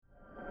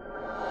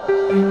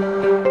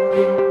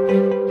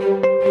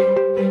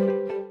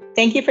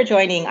Thank you for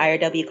joining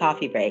IRW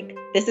Coffee Break.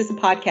 This is a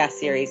podcast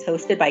series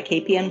hosted by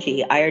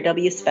KPMG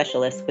IRW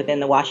specialists within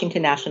the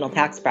Washington National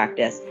Tax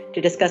Practice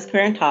to discuss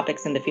current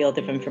topics in the field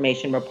of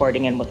information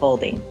reporting and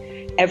withholding.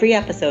 Every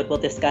episode will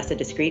discuss a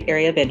discrete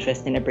area of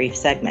interest in a brief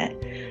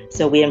segment.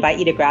 So we invite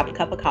you to grab a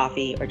cup of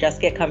coffee or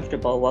just get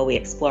comfortable while we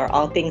explore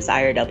all things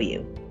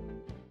IRW.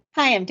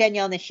 Hi, I'm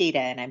Danielle Nishida,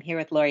 and I'm here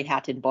with Lori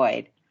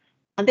Hatton-Boyd.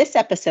 On this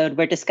episode,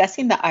 we're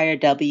discussing the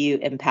IRW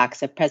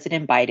impacts of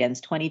President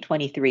Biden's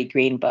 2023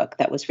 Greenbook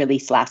that was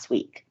released last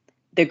week.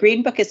 The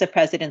Greenbook is the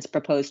president's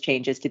proposed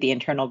changes to the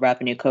Internal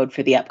Revenue Code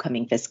for the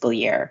upcoming fiscal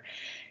year.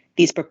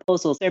 These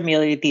proposals are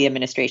merely the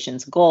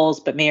administration's goals,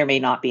 but may or may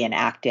not be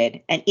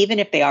enacted. And even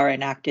if they are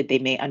enacted, they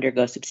may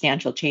undergo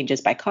substantial changes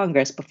by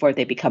Congress before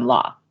they become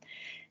law.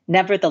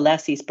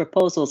 Nevertheless, these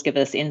proposals give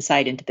us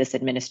insight into this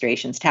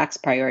administration's tax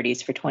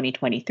priorities for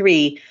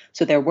 2023,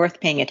 so they're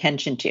worth paying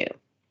attention to.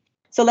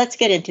 So let's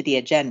get into the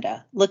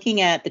agenda.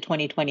 Looking at the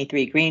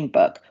 2023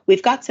 Greenbook,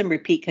 we've got some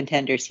repeat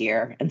contenders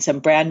here and some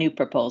brand new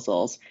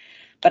proposals.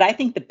 But I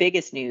think the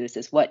biggest news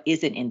is what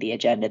isn't in the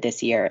agenda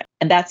this year,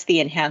 and that's the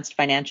enhanced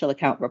financial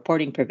account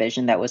reporting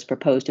provision that was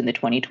proposed in the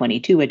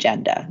 2022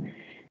 agenda.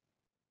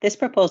 This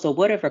proposal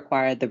would have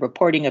required the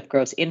reporting of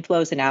gross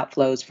inflows and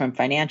outflows from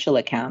financial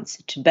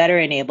accounts to better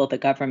enable the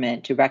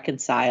government to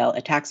reconcile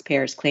a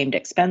taxpayer's claimed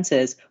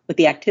expenses with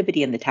the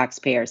activity in the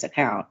taxpayer's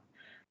account.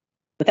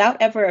 Without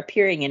ever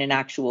appearing in an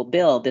actual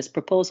bill, this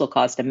proposal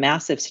caused a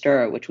massive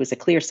stir, which was a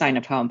clear sign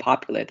of how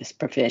unpopular this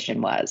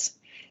provision was.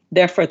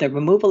 Therefore, the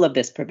removal of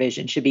this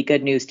provision should be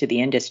good news to the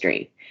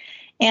industry,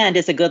 and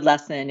is a good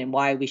lesson in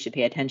why we should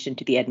pay attention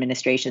to the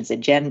administration's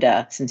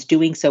agenda, since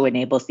doing so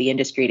enables the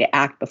industry to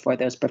act before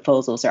those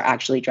proposals are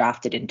actually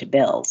drafted into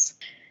bills.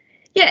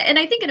 Yeah, and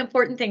I think an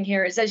important thing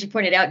here is, as you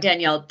pointed out,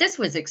 Danielle, this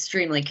was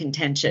extremely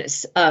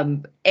contentious.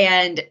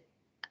 And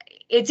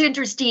it's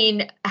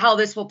interesting how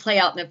this will play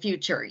out in the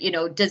future. You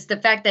know, does the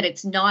fact that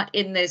it's not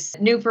in this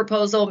new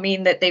proposal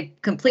mean that they've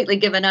completely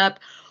given up?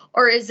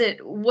 Or is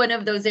it one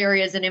of those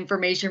areas in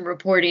information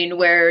reporting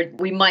where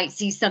we might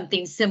see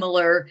something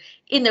similar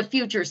in the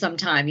future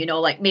sometime? You know,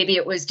 like maybe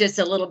it was just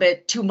a little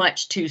bit too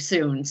much too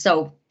soon.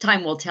 So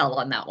time will tell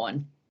on that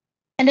one.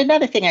 And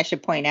another thing I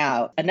should point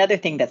out, another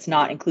thing that's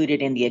not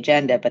included in the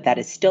agenda, but that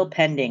is still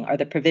pending, are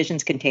the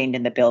provisions contained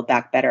in the Build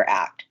Back Better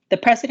Act. The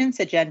president's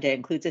agenda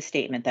includes a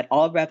statement that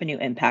all revenue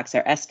impacts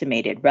are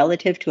estimated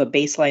relative to a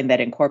baseline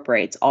that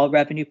incorporates all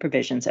revenue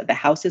provisions of the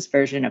House's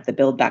version of the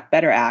Build Back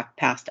Better Act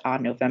passed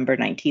on November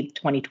 19,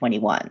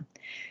 2021.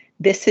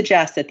 This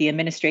suggests that the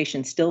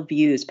administration still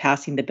views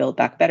passing the Build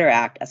Back Better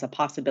Act as a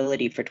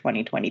possibility for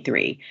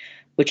 2023,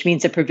 which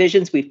means the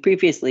provisions we've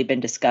previously been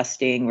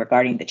discussing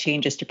regarding the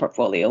changes to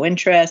portfolio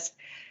interest,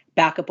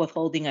 backup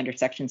withholding under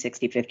Section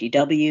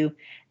 6050W,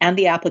 and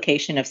the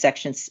application of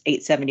Section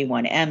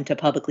 871M to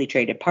publicly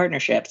traded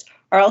partnerships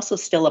are also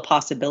still a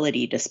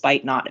possibility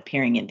despite not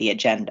appearing in the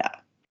agenda.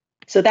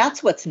 So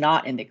that's what's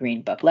not in the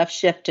Greenbook. Let's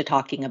shift to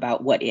talking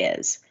about what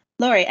is.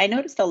 Lori, I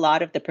noticed a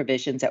lot of the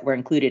provisions that were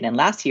included in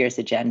last year's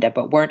agenda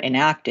but weren't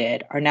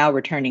enacted are now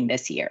returning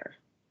this year.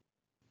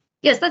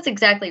 Yes, that's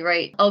exactly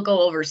right. I'll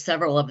go over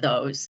several of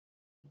those.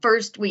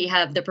 First, we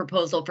have the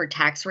proposal for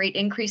tax rate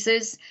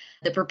increases.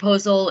 The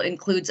proposal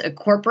includes a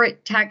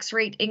corporate tax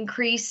rate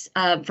increase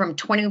from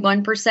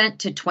 21%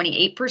 to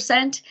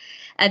 28%,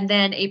 and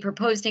then a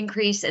proposed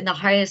increase in the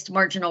highest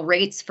marginal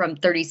rates from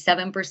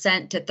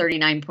 37% to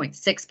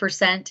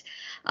 39.6%.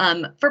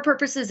 For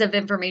purposes of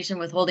information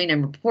withholding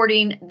and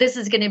reporting, this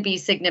is going to be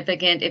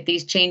significant if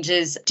these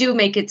changes do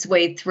make its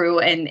way through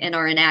and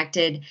are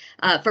enacted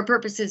for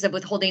purposes of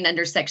withholding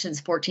under sections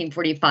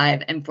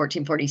 1445 and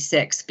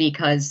 1446,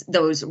 because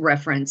those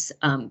reference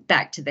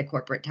back to the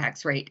corporate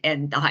tax rate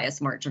and the highest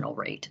marginal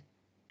rate.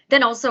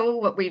 Then also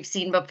what we've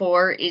seen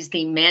before is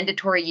the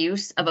mandatory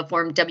use of a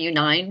Form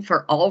W-9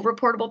 for all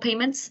reportable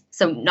payments.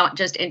 So not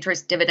just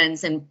interest,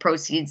 dividends, and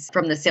proceeds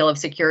from the sale of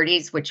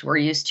securities, which we're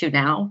used to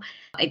now.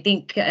 I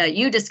think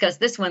you discussed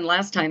this one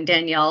last time,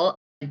 Danielle.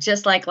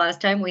 Just like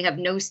last time, we have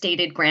no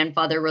stated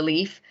grandfather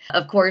relief.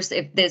 Of course,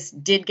 if this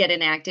did get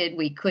enacted,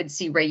 we could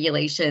see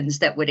regulations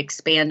that would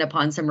expand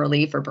upon some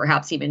relief, or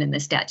perhaps even in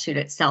the statute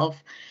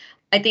itself.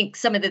 I think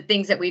some of the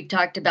things that we've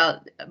talked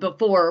about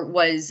before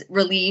was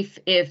relief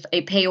if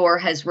a payor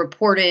has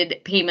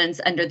reported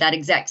payments under that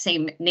exact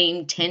same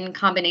name TIN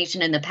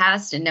combination in the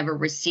past and never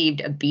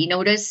received a B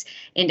notice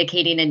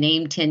indicating a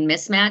name TIN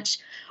mismatch,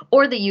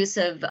 or the use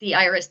of the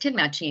IRS TIN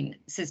matching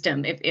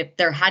system if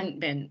there hadn't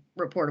been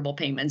reportable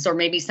payments, or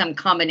maybe some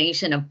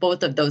combination of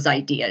both of those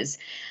ideas.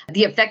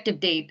 The effective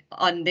date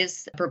on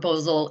this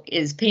proposal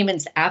is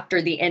payments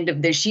after the end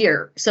of this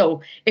year.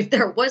 So if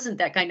there wasn't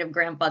that kind of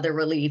grandfather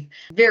relief,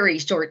 very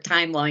short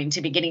timeline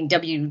to be getting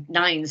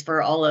W-9s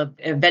for all of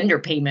a vendor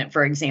payment,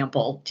 for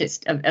example,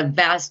 just a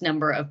vast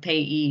number of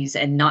payees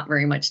and not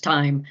very much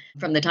time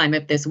from the time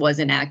if this was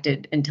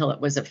enacted until it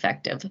was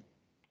effective.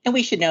 And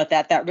we should note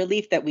that that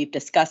relief that we've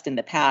discussed in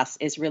the past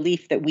is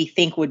relief that we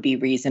think would be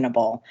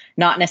reasonable,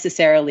 not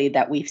necessarily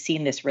that we've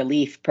seen this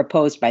relief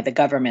proposed by the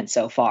government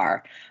so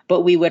far.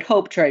 But we would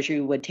hope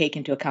Treasury would take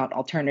into account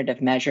alternative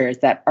measures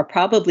that are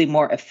probably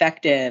more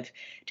effective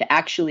to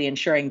actually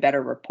ensuring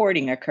better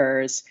reporting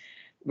occurs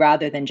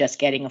rather than just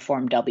getting a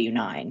Form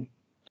W-9.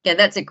 Yeah,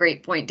 that's a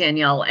great point,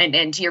 Danielle.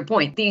 And to your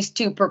point, these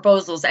two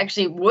proposals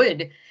actually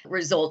would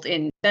result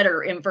in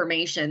better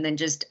information than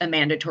just a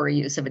mandatory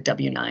use of a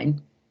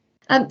W-9.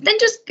 Then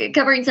just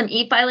covering some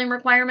e-filing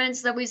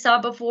requirements that we saw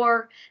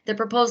before, the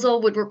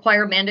proposal would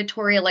require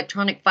mandatory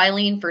electronic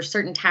filing for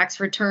certain tax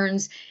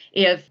returns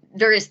if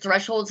various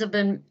thresholds have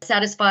been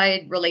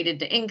satisfied related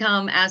to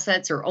income,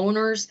 assets, or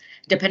owners,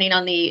 depending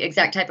on the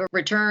exact type of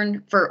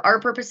return. For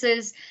our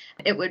purposes,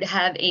 it would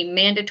have a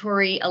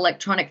mandatory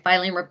electronic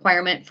filing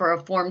requirement for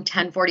a Form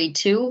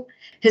 1042.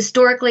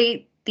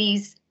 Historically,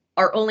 these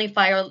are only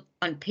filed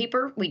on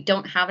paper. We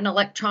don't have an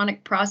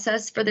electronic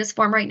process for this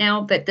form right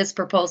now, but this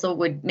proposal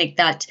would make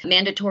that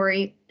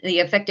mandatory. The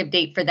effective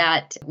date for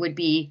that would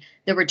be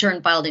the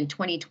return filed in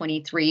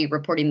 2023,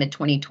 reporting the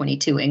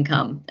 2022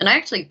 income. And I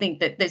actually think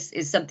that this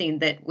is something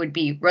that would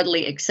be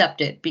readily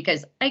accepted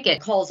because I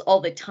get calls all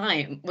the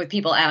time with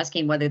people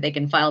asking whether they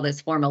can file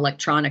this form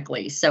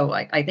electronically. So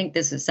I think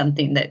this is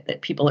something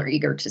that people are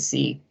eager to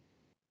see.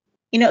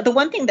 You know, the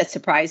one thing that's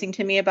surprising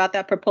to me about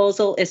that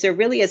proposal is there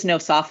really is no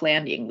soft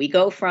landing. We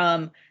go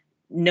from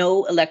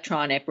no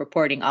electronic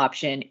reporting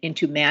option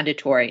into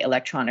mandatory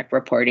electronic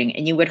reporting,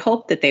 and you would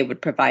hope that they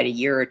would provide a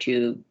year or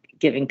two,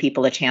 giving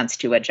people a chance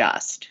to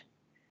adjust.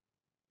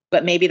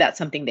 But maybe that's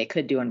something they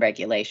could do in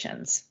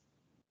regulations.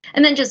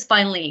 And then just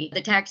finally,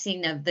 the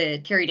taxing of the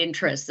carried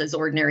interest as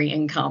ordinary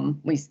income.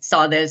 We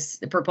saw this,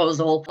 the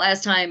proposal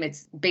last time.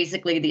 It's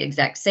basically the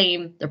exact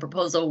same. The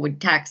proposal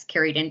would tax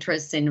carried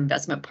interest in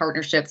investment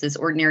partnerships as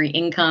ordinary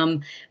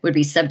income, would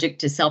be subject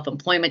to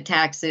self-employment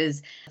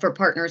taxes for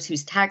partners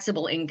whose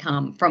taxable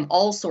income from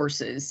all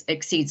sources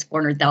exceeds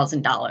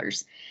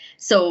 $400,000.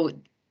 So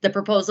the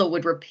proposal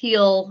would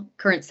repeal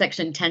current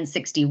Section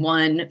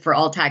 1061 for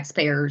all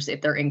taxpayers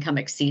if their income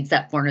exceeds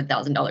that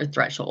 $400,000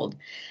 threshold.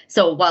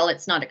 So while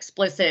it's not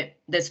explicit,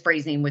 this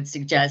phrasing would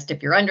suggest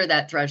if you're under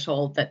that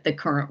threshold that the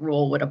current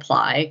rule would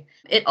apply.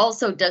 It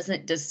also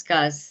doesn't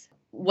discuss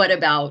what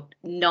about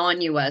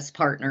non-U.S.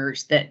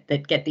 partners that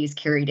get these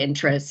carried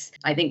interests.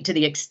 I think to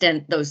the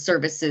extent those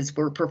services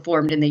were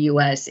performed in the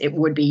U.S., it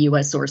would be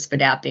U.S. source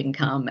FDAP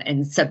income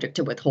and subject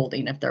to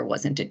withholding if there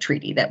wasn't a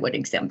treaty that would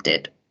exempt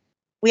it.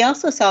 We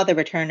also saw the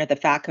return of the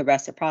FATCA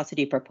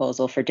reciprocity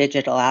proposal for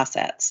digital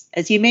assets.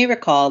 As you may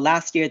recall,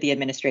 last year the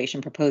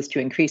administration proposed to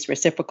increase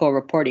reciprocal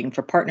reporting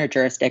for partner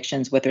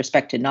jurisdictions with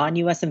respect to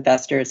non-U.S.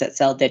 investors that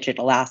sell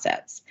digital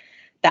assets.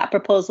 That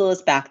proposal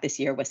is back this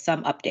year with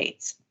some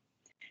updates.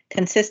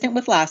 Consistent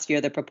with last year,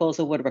 the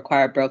proposal would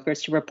require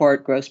brokers to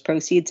report gross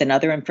proceeds and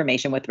other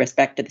information with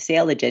respect to the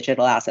sale of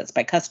digital assets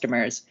by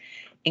customers,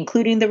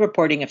 including the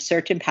reporting of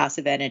certain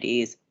passive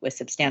entities with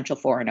substantial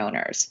foreign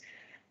owners.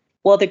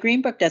 While the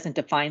Greenbook doesn't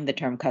define the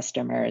term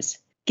customers,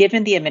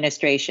 given the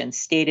administration's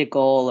stated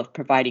goal of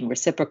providing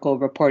reciprocal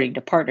reporting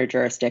to partner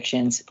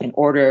jurisdictions in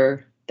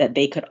order that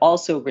they could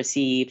also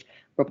receive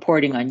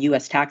reporting on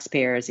U.S.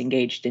 taxpayers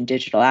engaged in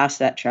digital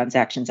asset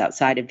transactions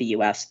outside of the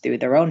U.S. through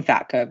their own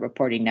FATCA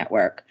reporting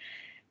network,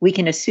 we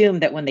can assume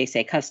that when they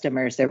say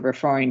customers, they're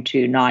referring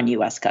to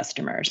non-U.S.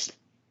 customers.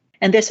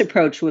 And this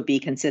approach would be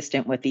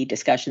consistent with the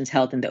discussions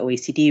held in the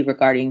OECD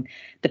regarding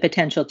the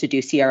potential to do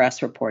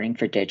CRS reporting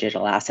for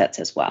digital assets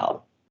as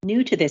well.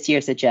 New to this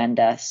year's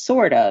agenda,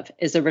 sort of,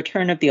 is the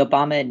return of the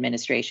Obama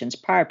administration's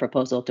prior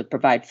proposal to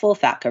provide full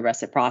FATCA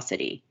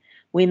reciprocity.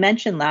 We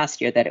mentioned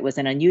last year that it was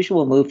an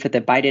unusual move for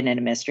the Biden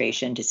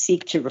administration to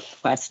seek to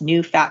request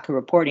new FATCA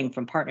reporting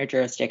from partner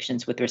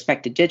jurisdictions with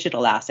respect to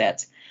digital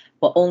assets,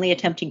 while only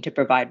attempting to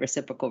provide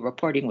reciprocal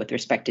reporting with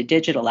respect to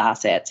digital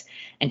assets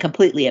and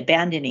completely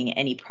abandoning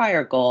any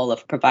prior goal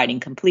of providing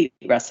complete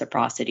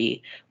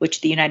reciprocity,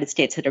 which the United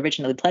States had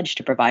originally pledged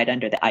to provide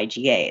under the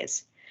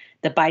IGAs.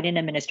 The Biden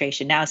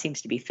administration now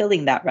seems to be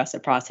filling that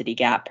reciprocity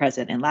gap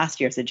present in last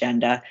year's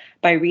agenda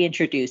by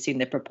reintroducing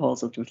the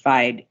proposal to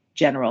provide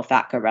general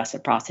FATCA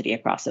reciprocity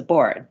across the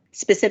board.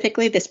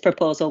 Specifically, this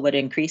proposal would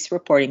increase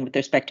reporting with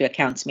respect to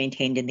accounts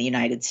maintained in the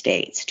United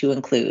States to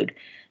include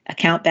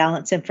account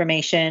balance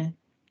information,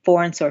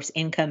 foreign source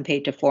income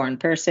paid to foreign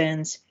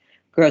persons,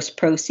 gross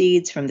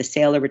proceeds from the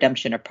sale or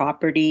redemption of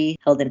property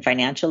held in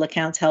financial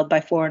accounts held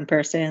by foreign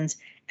persons,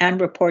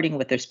 and reporting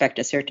with respect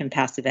to certain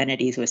passive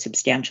entities with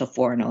substantial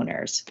foreign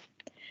owners.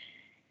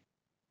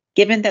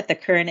 Given that the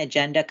current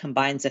agenda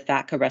combines the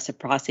FATCA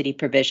reciprocity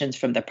provisions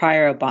from the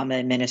prior Obama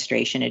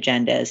administration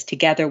agendas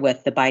together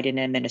with the Biden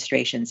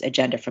administration's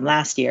agenda from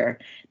last year,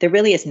 there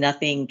really is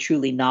nothing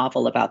truly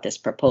novel about this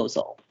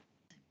proposal.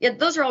 Yeah,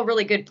 those are all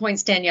really good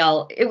points,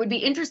 Danielle. It would be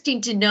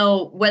interesting to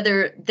know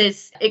whether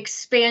this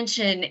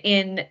expansion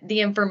in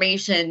the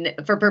information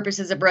for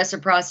purposes of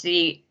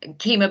reciprocity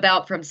came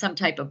about from some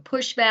type of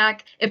pushback.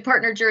 If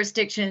partner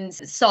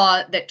jurisdictions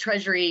saw that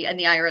Treasury and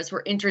the IRS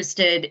were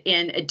interested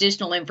in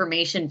additional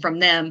information from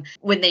them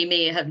when they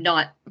may have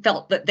not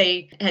felt that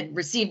they had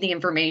received the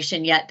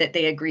information yet that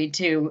they agreed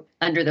to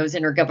under those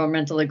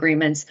intergovernmental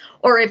agreements,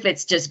 or if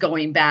it's just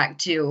going back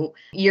to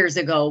years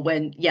ago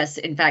when, yes,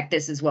 in fact,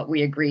 this is what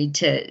we agreed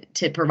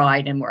to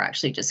provide, and we're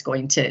actually just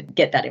going to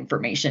get that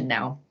information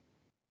now.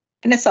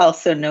 And it's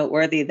also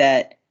noteworthy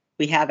that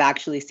we have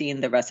actually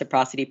seen the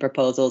reciprocity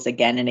proposals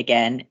again and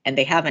again, and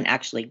they haven't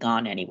actually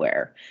gone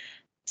anywhere.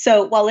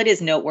 So while it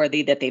is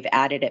noteworthy that they've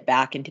added it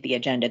back into the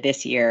agenda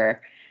this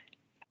year,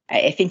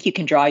 I think you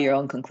can draw your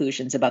own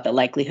conclusions about the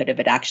likelihood of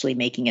it actually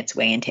making its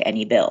way into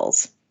any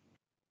bills.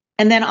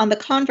 And then on the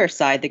converse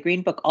side, the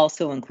Greenbook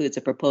also includes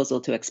a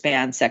proposal to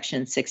expand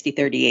Section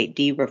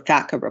 6038D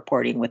FATCA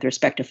reporting with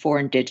respect to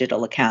foreign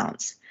digital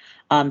accounts.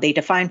 They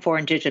define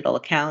foreign digital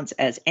accounts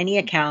as any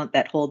account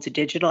that holds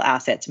digital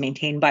assets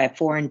maintained by a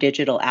foreign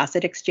digital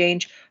asset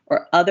exchange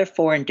or other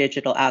foreign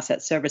digital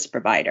asset service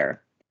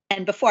provider.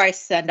 And before I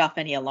send off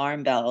any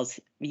alarm bells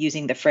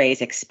using the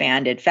phrase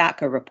expanded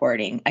FATCA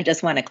reporting, I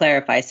just want to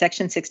clarify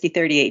Section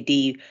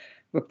 6038D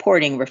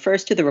reporting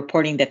refers to the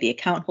reporting that the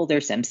account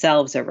holders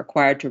themselves are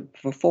required to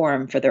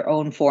perform for their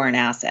own foreign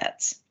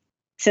assets.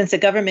 Since the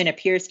government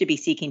appears to be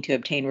seeking to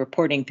obtain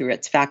reporting through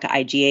its FATCA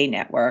IGA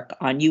network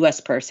on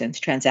U.S. persons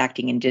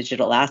transacting in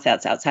digital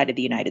assets outside of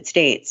the United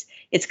States,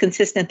 it's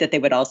consistent that they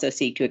would also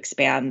seek to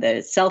expand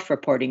the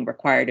self-reporting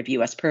required of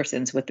U.S.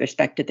 persons with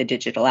respect to the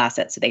digital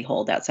assets they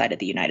hold outside of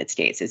the United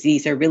States, as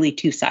these are really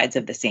two sides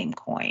of the same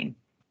coin.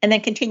 And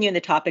then continuing the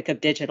topic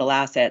of digital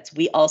assets,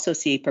 we also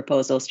see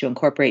proposals to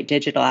incorporate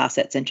digital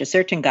assets into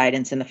certain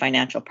guidance in the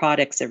financial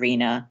products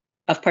arena.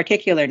 Of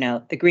particular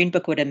note, the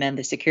Greenbook would amend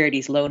the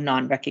securities loan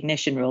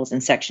non-recognition rules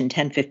in Section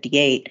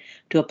 1058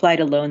 to apply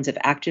to loans of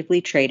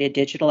actively traded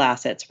digital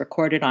assets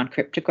recorded on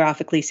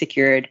cryptographically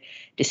secured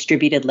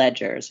distributed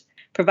ledgers,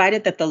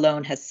 provided that the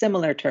loan has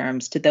similar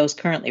terms to those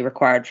currently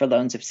required for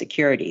loans of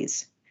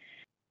securities.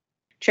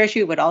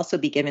 Treasury would also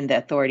be given the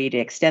authority to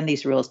extend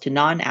these rules to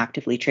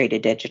non-actively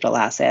traded digital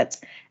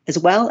assets, as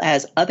well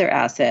as other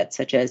assets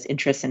such as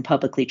interests in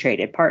publicly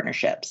traded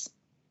partnerships.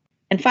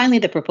 And finally,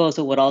 the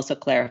proposal would also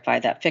clarify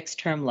that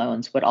fixed-term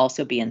loans would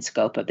also be in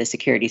scope of the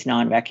securities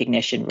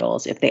non-recognition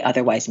rules if they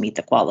otherwise meet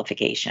the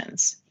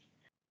qualifications.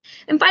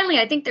 And finally,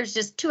 I think there's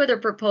just two other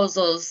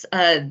proposals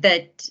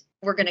that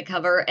we're going to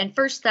cover. And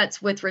first,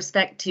 that's with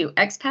respect to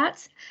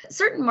expats.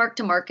 Certain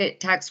mark-to-market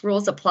tax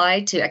rules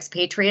apply to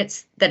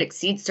expatriates that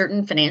exceed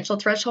certain financial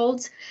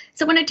thresholds.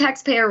 So when a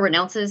taxpayer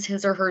renounces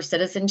his or her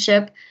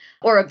citizenship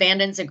or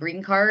abandons a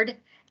green card,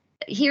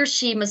 he or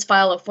she must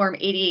file a Form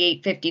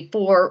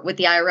 8854 with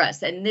the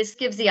IRS. And this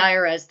gives the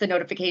IRS the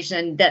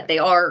notification that they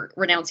are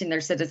renouncing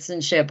their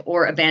citizenship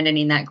or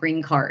abandoning that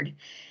green card.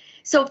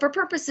 So for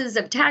purposes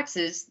of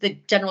taxes, the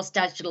general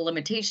statute of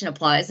limitation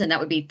applies, and that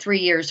would be 3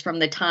 years from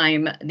the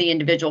time the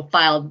individual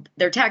filed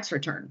their tax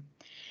return.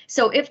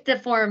 So if the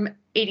Form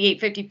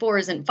 8854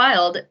 isn't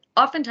filed,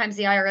 oftentimes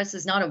the IRS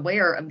is not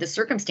aware of the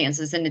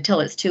circumstances until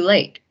it's too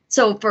late.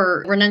 So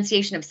for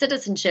renunciation of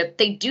citizenship,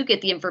 they do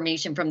get the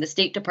information from the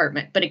State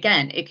Department. But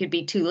again, it could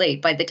be too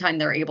late by the time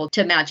they're able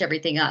to match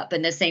everything up.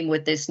 And the same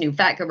with this new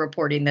FATCA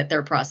reporting that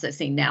they're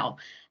processing now.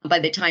 By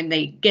the time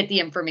they get the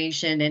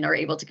information and are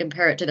able to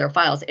compare it to their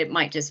files, it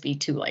might just be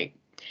too late.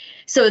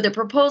 So the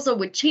proposal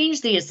would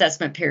change the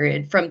assessment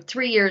period from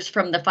 3 years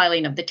from the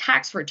filing of the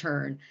tax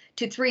return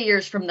to 3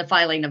 years from the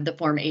filing of the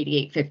Form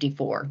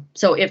 8854.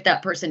 So if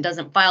that person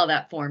doesn't file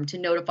that form to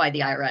notify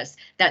the IRS,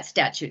 that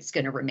statute's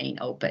going to remain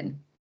open.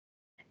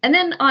 And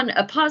then on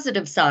a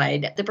positive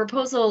side, the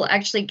proposal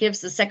actually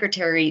gives the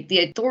Secretary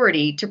the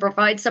authority to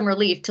provide some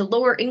relief to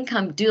lower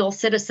income dual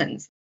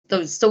citizens,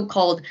 those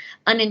so-called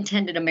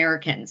unintended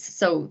Americans.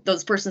 So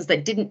those persons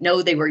that didn't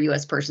know they were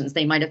U.S. persons,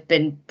 they might have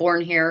been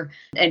born here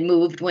and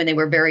moved when they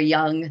were very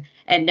young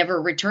and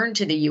never returned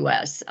to the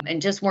U.S.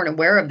 and just weren't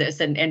aware of this.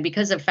 And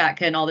because of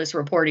FATCA and all this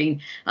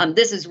reporting,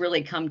 this has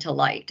really come to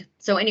light.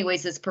 So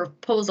anyways, this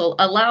proposal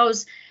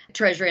allows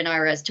Treasury and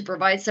IRS to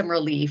provide some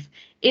relief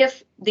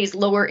if these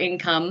lower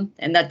income,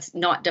 and that's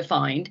not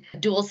defined,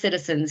 dual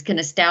citizens can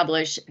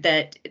establish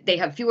that they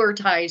have fewer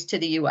ties to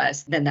the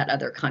U.S. than that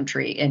other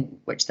country in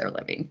which they're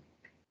living.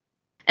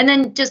 And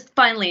then just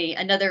finally,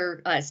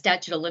 another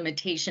statute of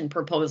limitation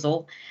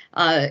proposal.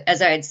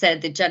 As I had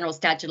said, the general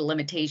statute of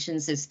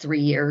limitations is 3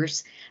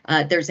 years.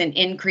 There's an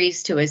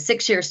increase to a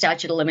 6-year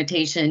statute of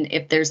limitation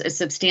if there's a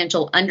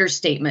substantial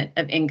understatement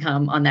of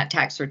income on that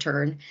tax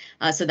return.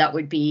 So that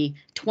would be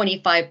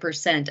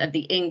 25% of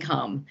the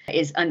income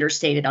is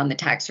understated on the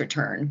tax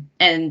return.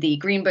 And the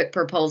Greenbook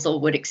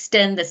proposal would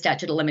extend the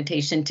statute of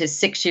limitation to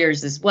 6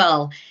 years as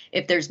well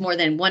if there's more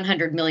than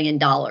 $100 million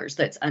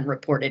that's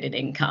unreported in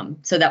income.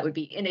 So that would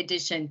be in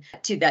addition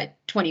to that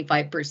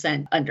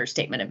 25%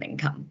 understatement of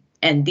income.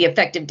 And the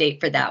effective date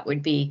for that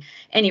would be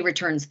any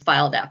returns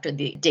filed after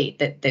the date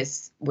that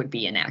this would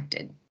be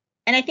enacted.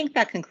 And I think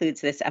that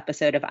concludes this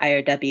episode of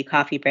IRW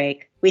Coffee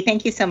Break. We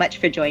thank you so much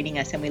for joining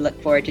us, and we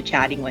look forward to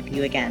chatting with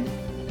you again.